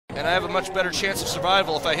And I have a much better chance of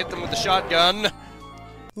survival if I hit them with the shotgun.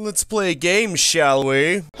 Let's play a game, shall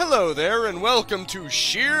we? Hello there, and welcome to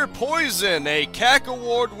Sheer Poison, a CAC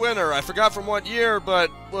Award winner. I forgot from what year,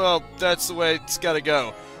 but, well, that's the way it's gotta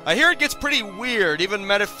go. I hear it gets pretty weird, even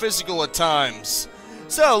metaphysical at times.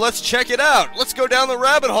 So, let's check it out. Let's go down the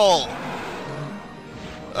rabbit hole.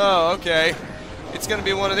 Oh, okay. It's gonna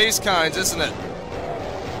be one of these kinds, isn't it?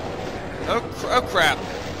 Oh crap.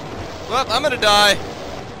 Well, I'm gonna die.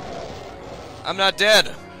 I'm not dead.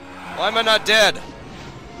 Why am I not dead?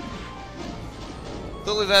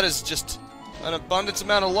 Clearly that is just an abundance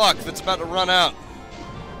amount of luck that's about to run out.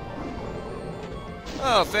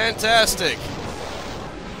 Oh, fantastic.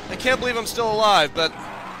 I can't believe I'm still alive, but...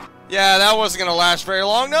 yeah, that wasn't gonna last very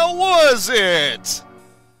long, now was it?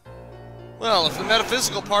 Well, if the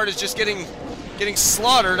metaphysical part is just getting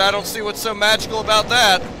slaughtered, I don't see what's so magical about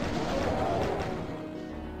that.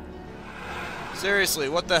 Seriously,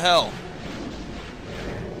 what the hell?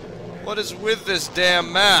 What is with this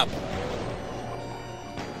damn map?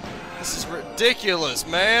 This is ridiculous,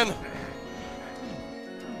 man.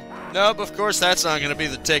 Nope, of course that's not gonna be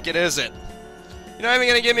the ticket, is it? You're not even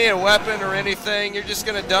gonna give me a weapon or anything. You're just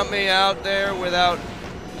gonna dump me out there without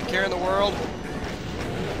a care in the world.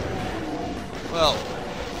 Well,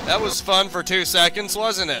 that was fun for 2 seconds,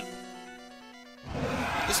 wasn't it?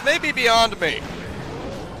 This may be beyond me.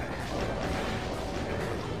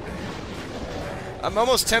 I'm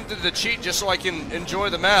almost tempted to cheat just so I can enjoy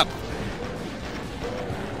the map.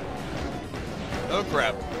 Oh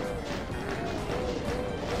crap.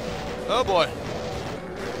 Oh boy.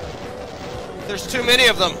 There's too many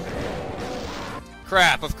of them.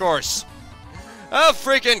 Crap, of course. Oh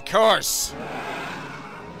freaking course.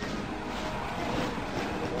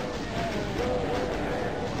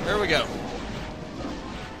 There we go.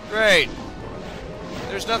 Great.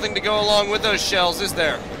 There's nothing to go along with those shells, is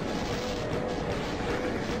there?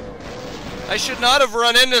 I should not have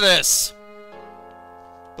run into this.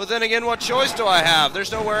 But then again, what choice do I have?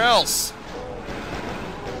 There's nowhere else.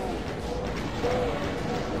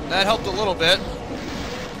 That helped a little bit.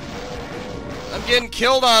 I'm getting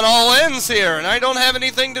killed on all ends here, and I don't have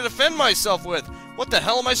anything to defend myself with. What the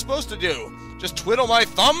hell am I supposed to do? Just twiddle my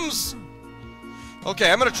thumbs?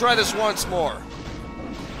 Okay, I'm gonna try this once more.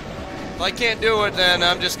 If I can't do it, then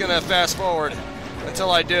I'm just gonna fast forward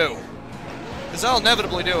until I do. Because I'll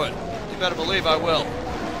inevitably do it. You better believe I will.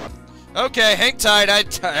 Okay, hang tight.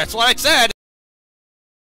 That's what I said.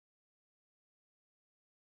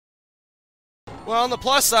 Well, on the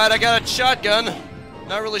plus side, I got a shotgun.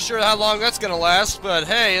 Not really sure how long that's gonna last, but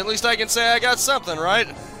hey, at least I can say I got something, right?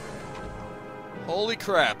 Holy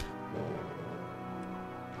crap.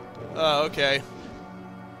 Oh, okay.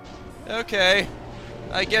 Okay.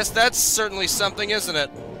 I guess that's certainly something, isn't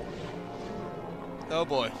it? Oh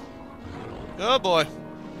boy. Oh boy.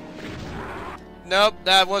 Nope,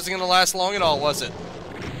 that wasn't gonna last long at all, was it?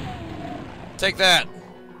 Take that.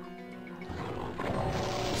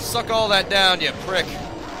 Suck all that down, you prick.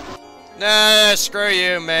 Nah, screw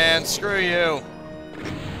you, man. Screw you.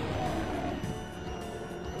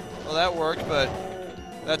 Well, that worked, but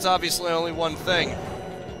that's obviously only one thing.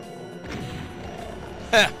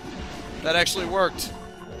 Heh. That actually worked.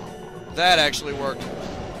 That actually worked.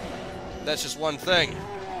 That's just one thing.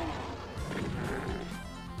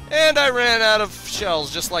 And I ran out of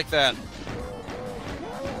shells just like that.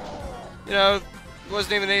 You know, it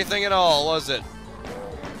wasn't even anything at all, was it?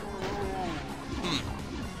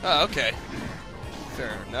 Oh, okay.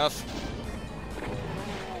 Fair enough.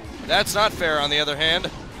 That's not fair, on the other hand.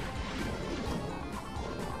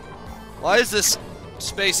 Why is this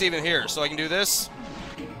space even here? So I can do this?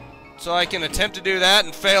 So I can attempt to do that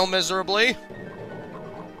and fail miserably?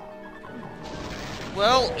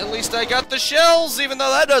 Well, at least I got the shells, even though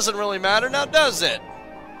that doesn't really matter, now does it?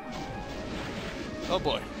 Oh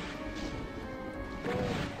boy.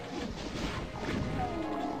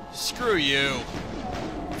 Screw you.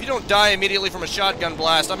 If you don't die immediately from a shotgun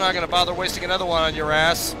blast, I'm not gonna bother wasting another one on your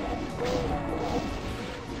ass.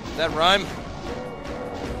 That rhyme?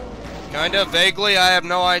 Kinda, vaguely, I have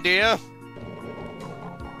no idea.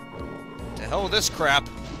 To hell with this crap.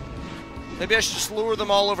 Maybe I should just lure them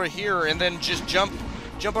all over here and then just jump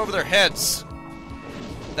over their heads.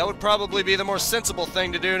 That would probably be the more sensible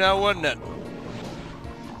thing to do now, wouldn't it?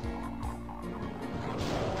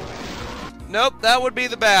 Nope, that would be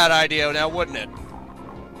the bad idea now, wouldn't it?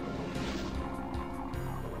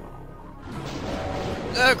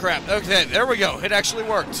 Oh crap, okay, there we go. It actually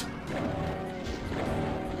worked.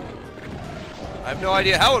 I have no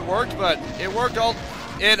idea how it worked, but it worked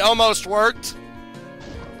it almost worked.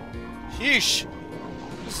 Yeesh.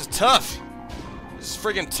 This is tough. This is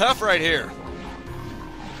friggin' tough right here.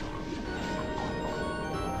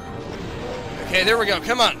 Okay, there we go.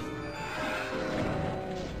 Come on.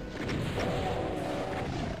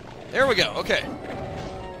 There we go. Okay.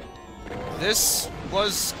 This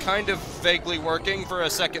was kind of vaguely working for a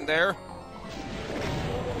second there.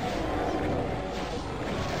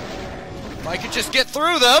 If I could just get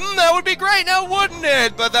through them, that would be great now, wouldn't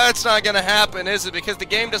it? But that's not gonna happen, is it? Because the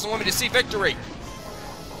game doesn't want me to see victory.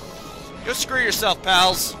 Go screw yourself,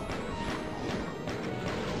 pals.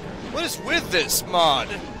 What is with this mod?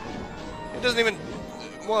 It doesn't even...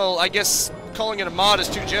 Well, I guess calling it a mod is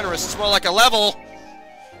too generous. It's more like a level.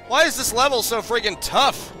 Why is this level so friggin'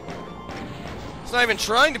 tough? It's not even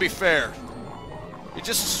trying to be fair. It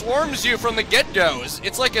just swarms you from the get-go.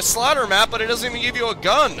 It's like a slaughter map, but it doesn't even give you a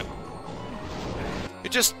gun.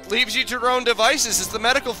 It just leaves you to your own devices. It's the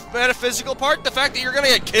metaphysical part, the fact that you're gonna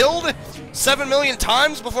get killed 7 million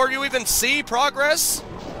times before you even see progress.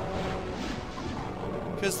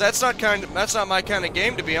 Because that's not my kind of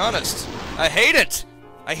game, to be honest. I hate it.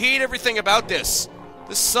 I hate everything about this.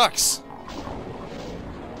 This sucks.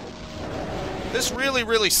 This really,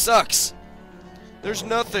 really sucks. There is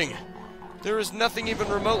nothing even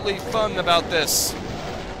remotely fun about this.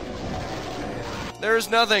 There is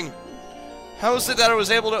nothing. How is it that I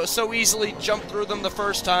was able to so easily jump through them the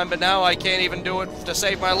first time, but now I can't even do it to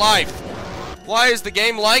save my life? Why is the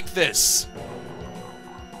game like this?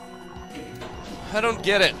 I don't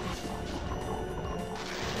get it.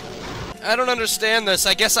 I don't understand this.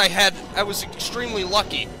 I guess I was extremely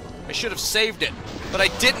lucky. I should have saved it, but I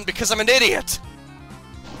didn't because I'm an idiot.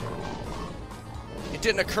 It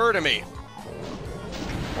didn't occur to me.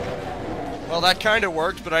 Well, that kind of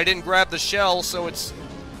worked, but I didn't grab the shell, so it's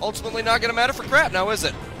ultimately not gonna matter for crap now, is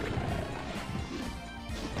it?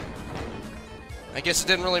 I guess it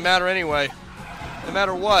didn't really matter anyway. No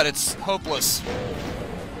matter what, it's hopeless.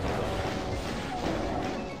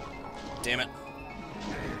 Damn it.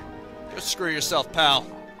 Go screw yourself, pal.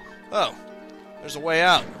 Oh, there's a way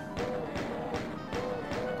out.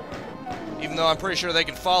 Even though I'm pretty sure they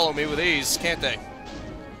can follow me with ease, can't they?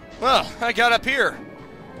 Well, I got up here.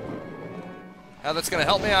 How that's gonna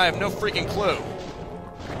help me, I have no freaking clue.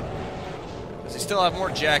 Because I still have more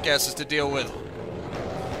jackasses to deal with.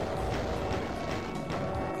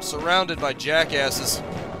 I'm surrounded by jackasses.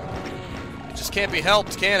 It just can't be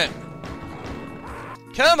helped, can it?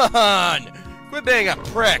 Come on! Quit being a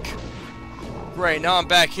prick! Great, now I'm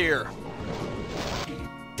back here.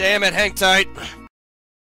 Damn it, hang tight.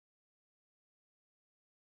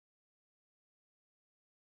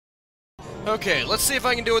 Okay, let's see if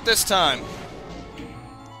I can do it this time.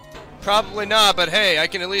 Probably not, but hey, I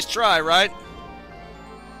can at least try, right?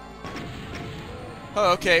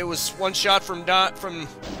 Oh, okay, it was one shot from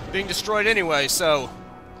being destroyed anyway, so...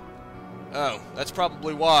 Oh, that's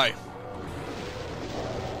probably why.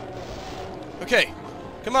 Okay,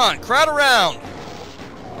 come on, crowd around!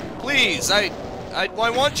 Please, I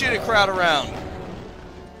want you to crowd around.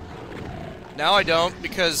 Now I don't,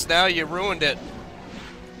 because now you ruined it.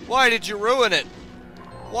 Why did you ruin it?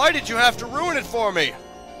 Why did you have to ruin it for me?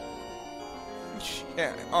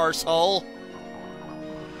 Yeah, arsehole.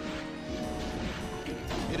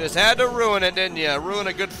 You just had to ruin it, didn't you? Ruin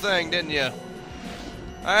a good thing, didn't you?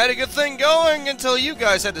 I had a good thing going until you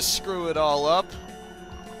guys had to screw it all up.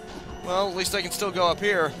 Well, at least I can still go up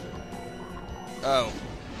here. Oh.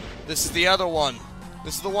 This is the other one.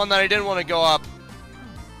 This is the one that I didn't want to go up.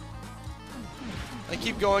 I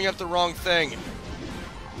keep going up the wrong thing.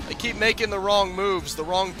 I keep making the wrong moves, the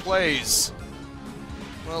wrong plays.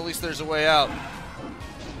 Well, at least there's a way out.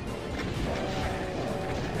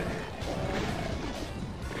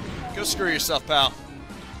 Go screw yourself, pal.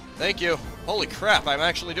 Thank you. Holy crap, I'm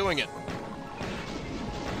actually doing it.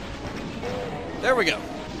 There we go.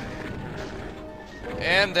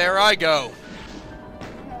 And there I go.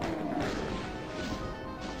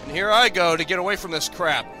 And here I go to get away from this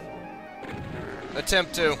crap.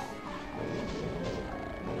 Attempt to.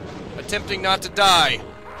 Attempting not to die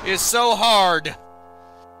is so hard.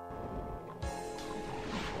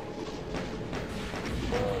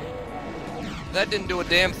 That didn't do a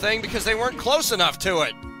damn thing because they weren't close enough to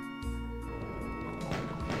it.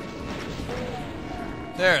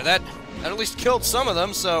 There, that at least killed some of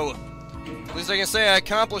them, so at least I can say I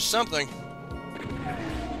accomplished something.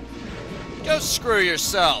 Go screw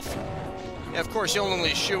yourself. Yeah, of course you'll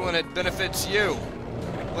only shoot when it benefits you.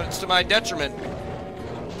 When it's to my detriment.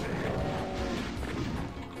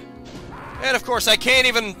 And of course I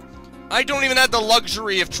don't even have the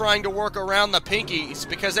luxury of trying to work around the pinkies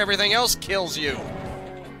because everything else kills you.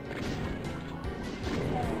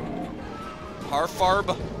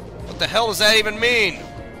 Harfarb. What the hell does that even mean?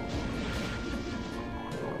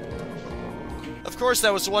 Of course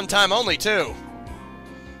that was one time only, too.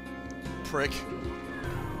 Prick.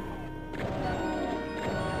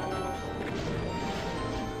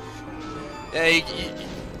 Yeah,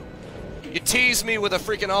 you tease me with a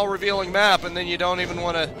freaking all-revealing map, and then you don't even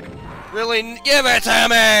want to really give it to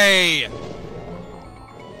me!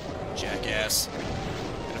 Jackass.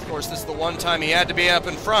 And of course, this is the one time he had to be up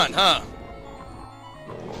in front, huh?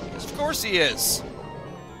 Because of course he is.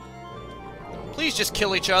 Please just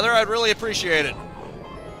kill each other, I'd really appreciate it.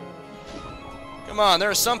 Come on, there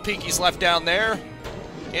are some peekies left down there.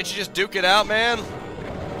 Can't you just duke it out, man?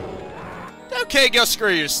 Okay, go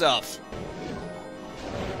screw yourself.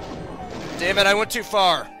 Damn it, I went too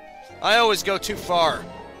far. I always go too far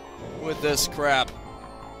with this crap.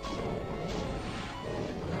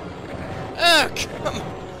 Ah, come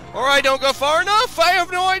on. Or I don't go far enough? I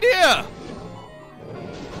have no idea.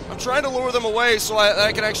 I'm trying to lure them away so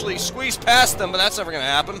I can actually squeeze past them, but that's never going to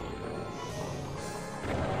happen.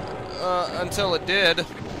 Until it did.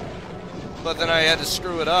 But then I had to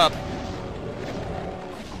screw it up.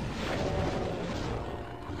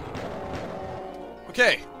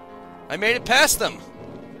 Okay. I made it past them.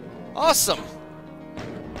 Awesome.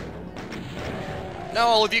 Now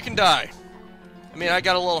all of you can die. I mean, I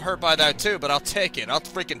got a little hurt by that too, but I'll take it. I'll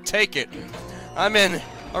freaking take it. I'm in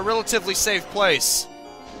a relatively safe place.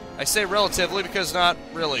 I say relatively because not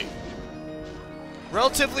really.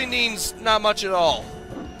 Relatively means not much at all.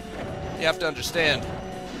 You have to understand.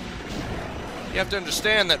 You have to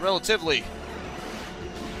understand that relatively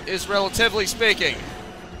is relatively speaking.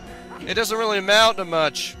 It doesn't really amount to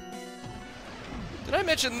much. Did I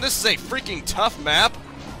mention this is a freaking tough map?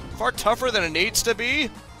 Far tougher than it needs to be?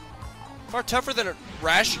 Far tougher than it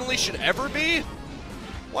rationally should ever be?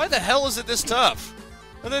 Why the hell is it this tough?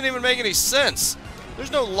 That doesn't even make any sense.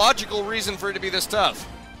 There's no logical reason for it to be this tough.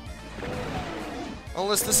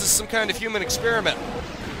 Unless this is some kind of human experiment,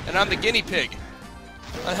 and I'm the guinea pig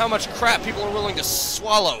on how much crap people are willing to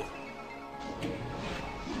swallow.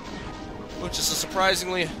 Which is a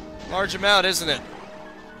surprisingly large amount, isn't it?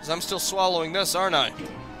 Because I'm still swallowing this, aren't I?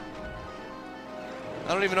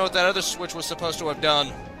 I don't even know what that other switch was supposed to have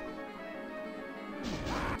done.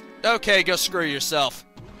 Okay, go screw yourself.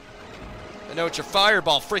 I know what your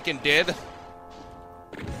fireball freaking did.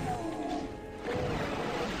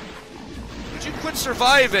 Would you quit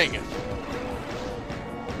surviving?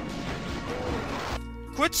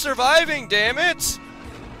 Quit surviving, damn it!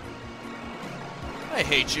 I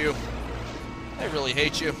hate you. I really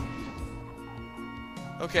hate you.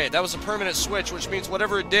 Okay, that was a permanent switch, which means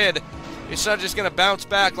whatever it did, it's not just gonna bounce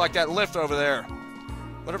back like that lift over there.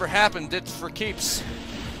 Whatever happened did for keeps.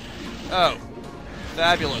 Oh.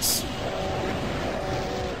 Fabulous.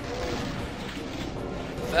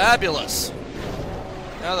 Fabulous.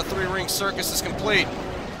 Now the three-ring circus is complete.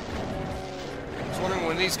 I was wondering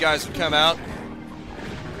when these guys would come out.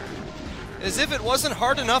 As if it wasn't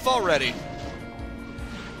hard enough already.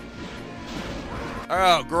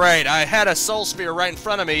 Oh, great. I had a soul sphere right in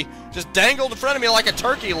front of me. Just dangled in front of me like a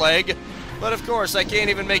turkey leg. But of course, I can't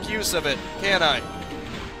even make use of it, can I?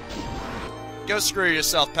 Go screw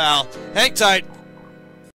yourself, pal. Hang tight.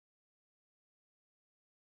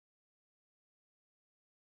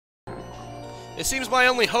 It seems my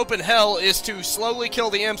only hope in hell is to slowly kill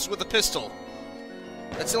the imps with a pistol.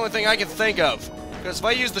 That's the only thing I can think of. Because if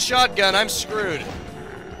I use the shotgun, I'm screwed.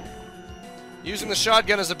 Using the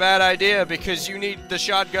shotgun is a bad idea because you need the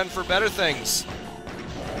shotgun for better things.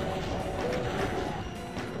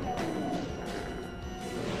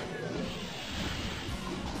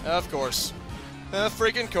 Of course. Of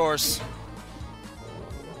freaking course.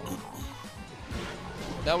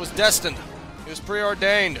 That was destined. It was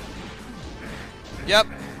preordained. Yep.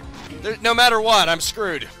 No matter what, I'm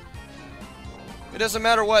screwed. It doesn't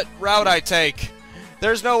matter what route I take.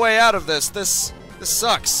 There's no way out of this. This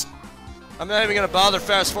sucks. I'm not even going to bother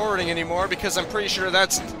fast forwarding anymore because I'm pretty sure I'm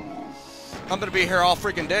going to be here all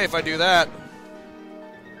freaking day if I do that.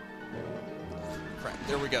 Crap,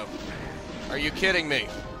 there we go. Are you kidding me?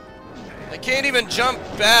 I can't even jump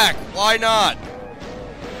back. Why not?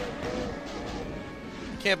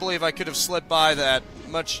 I can't believe I could have slid by that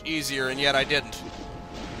much easier and yet I didn't.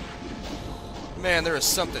 Man, there is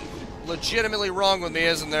something legitimately wrong with me,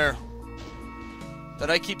 isn't there? That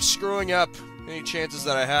I keep screwing up any chances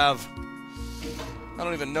that I have. I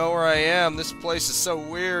don't even know where I am. This place is so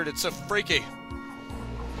weird. It's so freaky.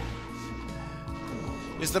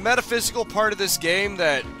 Is the metaphysical part of this game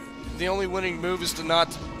that the only winning move is to not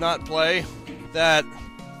play? That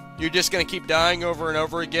You're just gonna keep dying over and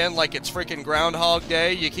over again like it's freaking Groundhog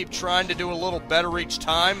Day. You keep trying to do a little better each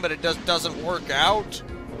time, but it doesn't work out.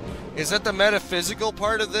 Is that the metaphysical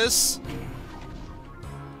part of this?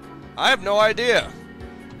 I have no idea.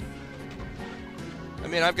 I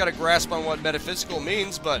mean, I've got a grasp on what metaphysical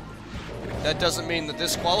means, but that doesn't mean that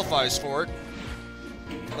this qualifies for it.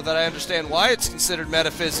 Or that I understand why it's considered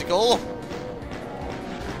metaphysical.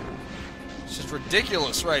 It's just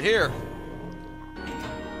ridiculous right here.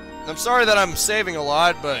 I'm sorry that I'm saving a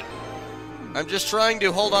lot, but I'm just trying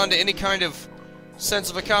to hold on to any kind of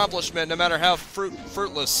sense of accomplishment, no matter how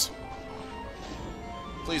fruitless.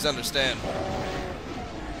 Please understand.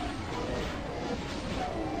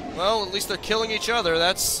 Well, at least they're killing each other.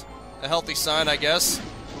 That's a healthy sign, I guess.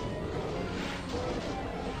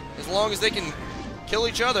 As long as they can kill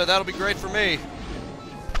each other, that'll be great for me.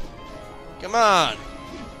 Come on.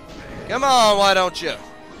 Come on, why don't you?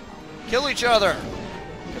 Kill each other.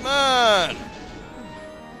 Come on.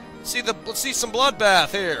 Let's see some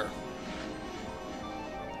bloodbath here.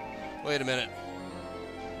 Wait a minute.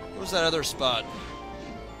 What was that other spot?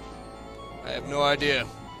 I have no idea.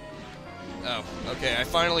 Oh, okay, I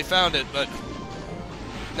finally found it, but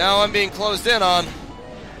now I'm being closed in on.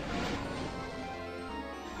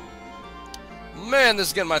 Man, this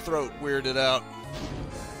is getting my throat weirded out.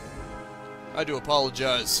 I do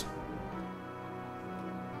apologize.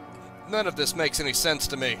 None of this makes any sense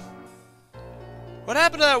to me. What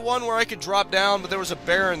happened to that one where I could drop down, but there was a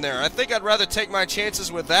bear in there? I think I'd rather take my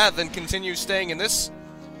chances with that than continue staying in this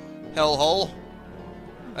hellhole.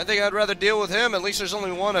 I think I'd rather deal with him. At least there's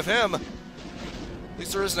only one of him. At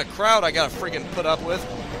least there isn't a crowd I gotta freaking put up with.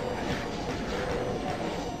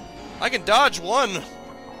 I can dodge one.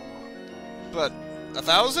 But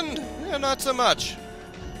 1,000? Yeah, not so much.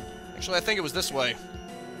 Actually, I think it was this way.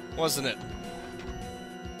 Wasn't it?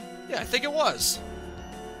 Yeah, I think it was.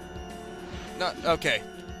 Not, okay.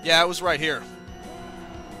 Yeah, it was right here.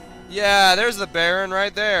 Yeah, there's the Baron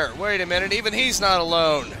right there. Wait a minute, even he's not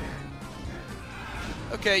alone.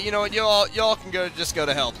 Okay, you know what, y'all can just go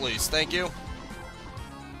to hell, please. Thank you.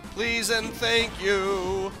 Please and thank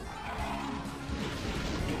you.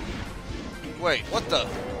 Wait, what the?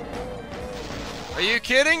 Are you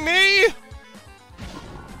kidding me?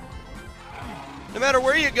 No matter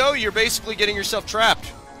where you go, you're basically getting yourself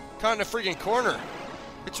trapped. Caught in a freaking corner.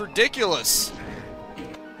 It's ridiculous.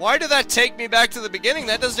 Why did that take me back to the beginning?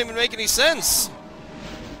 That doesn't even make any sense.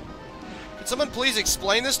 Can someone please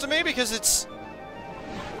explain this to me? Because it's...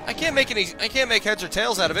 I can't make heads or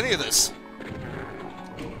tails out of any of this.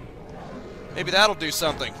 Maybe that'll do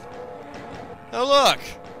something. Oh, look.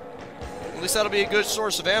 At least that'll be a good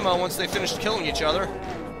source of ammo once they finish killing each other.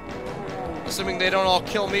 Assuming they don't all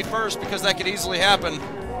kill me first, because that could easily happen.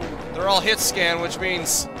 They're all hit scan, which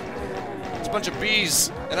means it's a bunch of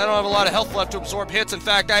bees, and I don't have a lot of health left to absorb hits. In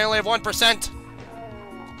fact, I only have 1%.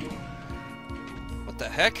 What the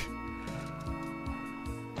heck?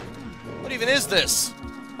 What even is this?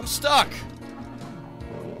 I'm stuck.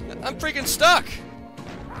 I'm freaking stuck.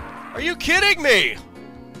 Are you kidding me?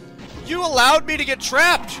 You allowed me to get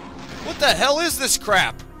trapped. What the hell is this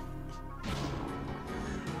crap?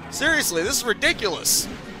 Seriously, this is ridiculous.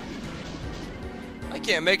 I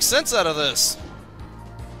can't make sense out of this.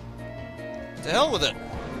 To hell with it.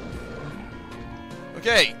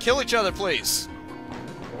 Okay, kill each other, please.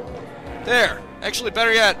 There. Actually,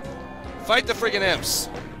 better yet, fight the friggin' imps.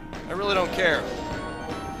 I really don't care.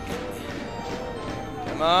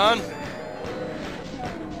 Come on.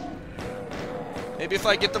 Maybe if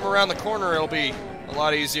I get them around the corner, it'll be a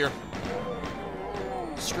lot easier.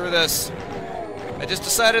 Screw this. I just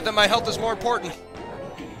decided that my health is more important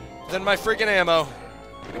than my freaking ammo.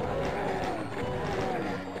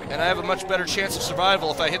 And I have a much better chance of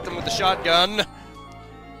survival if I hit them with the shotgun.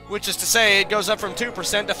 Which is to say, it goes up from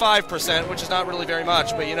 2% to 5%, which is not really very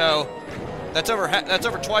much, but you know, that's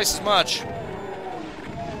over twice as much.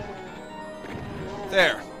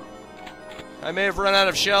 There. I may have run out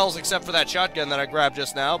of shells except for that shotgun that I grabbed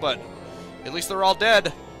just now, but at least they're all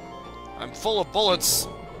dead. I'm full of bullets,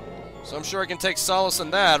 so I'm sure I can take solace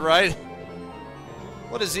in that, right?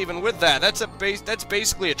 What is even with that? That's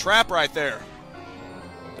basically a trap right there.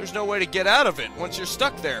 There's no way to get out of it once you're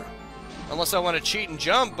stuck there. Unless I want to cheat and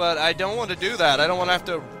jump, but I don't want to do that. I don't want to have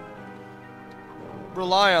to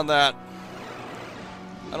rely on that.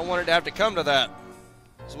 I don't want it to have to come to that,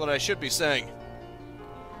 is what I should be saying.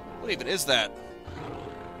 What even is that?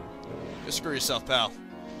 Just screw yourself, pal.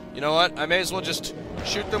 You know what? I may as well just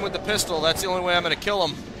shoot them with the pistol. That's the only way I'm going to kill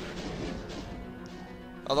them.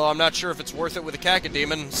 Although I'm not sure if it's worth it with the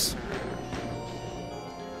cacodemons.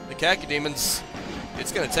 The cacodemons,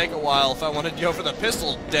 it's gonna take a while if I want to go for the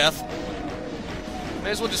pistol death. May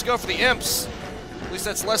as well just go for the imps. At least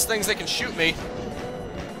that's less things that can shoot me.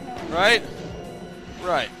 Right?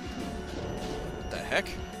 Right. What the heck?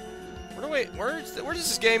 Where does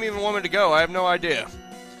this game even want me to go? I have no idea.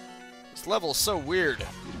 This level is so weird.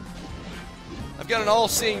 I've got an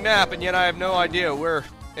all-seeing map, and yet I have no idea where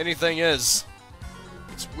anything is.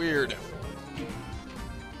 It's weird.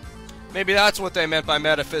 Maybe that's what they meant by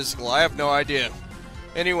metaphysical. I have no idea.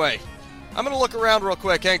 Anyway, I'm gonna look around real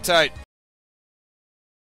quick. Hang tight.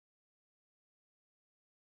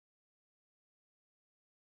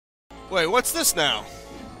 Wait, what's this now?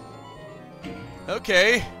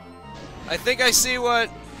 Okay. I think I see where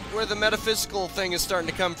the metaphysical thing is starting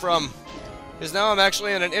to come from. Because now I'm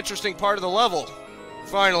actually in an interesting part of the level.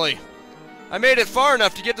 Finally. I made it far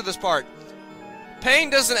enough to get to this part. Pain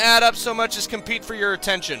doesn't add up so much as compete for your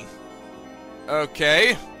attention.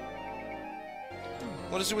 Okay.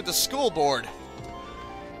 What is it with the school board?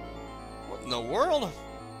 What in the world?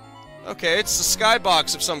 Okay, it's the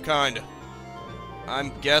skybox of some kind.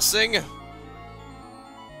 I'm guessing.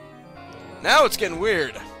 Now it's getting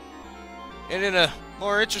weird. And in a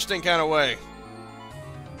more interesting kind of way.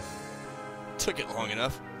 Took it long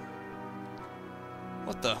enough.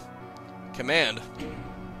 What the? Command.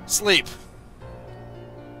 Sleep.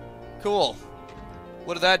 Cool.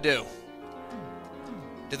 What did that do?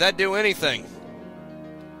 Did that do anything?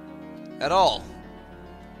 At all?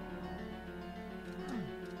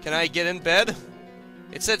 Can I get in bed?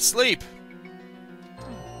 It said sleep.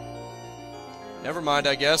 Never mind,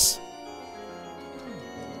 I guess.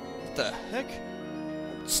 What the heck?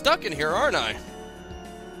 I'm stuck in here, aren't I?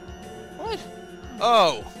 What?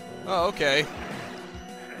 Oh. Oh, okay.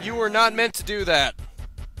 You were not meant to do that.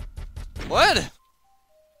 What?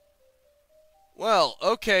 Well,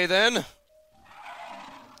 okay then.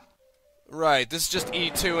 Right, this is just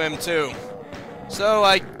E2M2. So,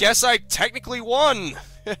 I guess I technically won!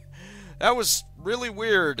 That was really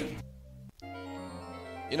weird.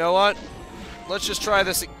 You know what? Let's just try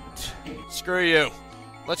this. Screw you.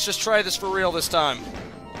 Let's just try this for real this time.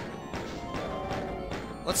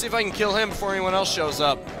 Let's see if I can kill him before anyone else shows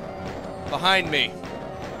up. Behind me.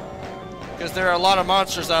 Because there are a lot of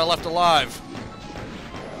monsters that I left alive.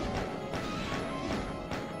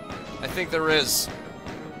 I think there is.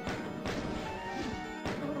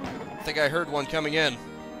 I think I heard one coming in.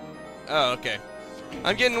 Oh, okay.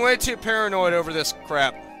 I'm getting way too paranoid over this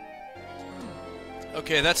crap.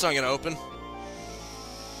 Okay, that's not gonna open.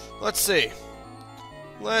 Let's see.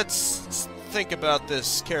 Let's think about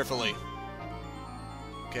this carefully.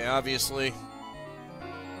 Okay, obviously.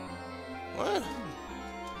 What?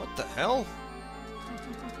 What the hell?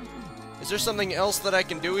 Is there something else that I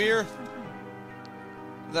can do here?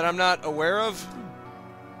 That I'm not aware of?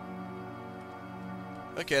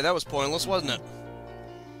 Okay, that was pointless, wasn't it?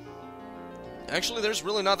 Actually, there's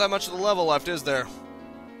really not that much of the level left, is there?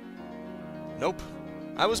 Nope.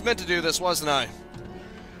 I was meant to do this, wasn't I?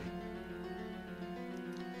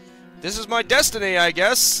 This is my destiny, I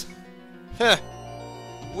guess. Heh.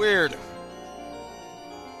 Weird.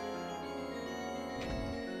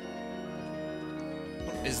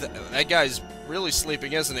 Is that guy's really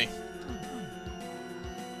sleeping, isn't he?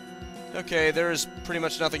 Okay, there's pretty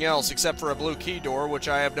much nothing else except for a blue key door, which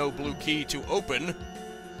I have no blue key to open.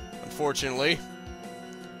 Unfortunately.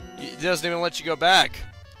 It doesn't even let you go back.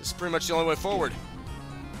 This is pretty much the only way forward.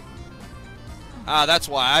 Ah, that's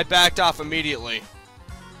why. I backed off immediately.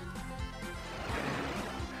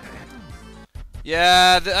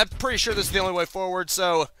 Yeah, I'm pretty sure this is the only way forward,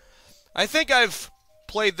 so I think I've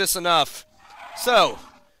played this enough. So,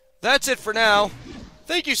 that's it for now.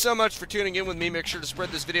 Thank you so much for tuning in with me. Make sure to spread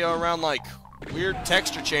this video around like weird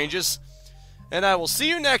texture changes. And I will see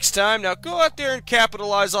you next time. Now go out there and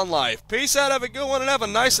capitalize on life. Peace out, have a good one, and have a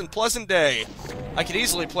nice and pleasant day. I could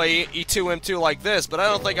easily play E2M2 like this, but I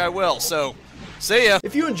don't think I will, so see ya.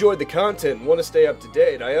 If you enjoyed the content and want to stay up to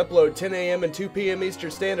date, I upload 10 a.m. and 2 p.m.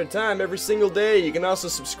 Eastern Standard Time every single day. You can also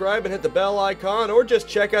subscribe and hit the bell icon, or just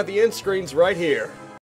check out the end screens right here.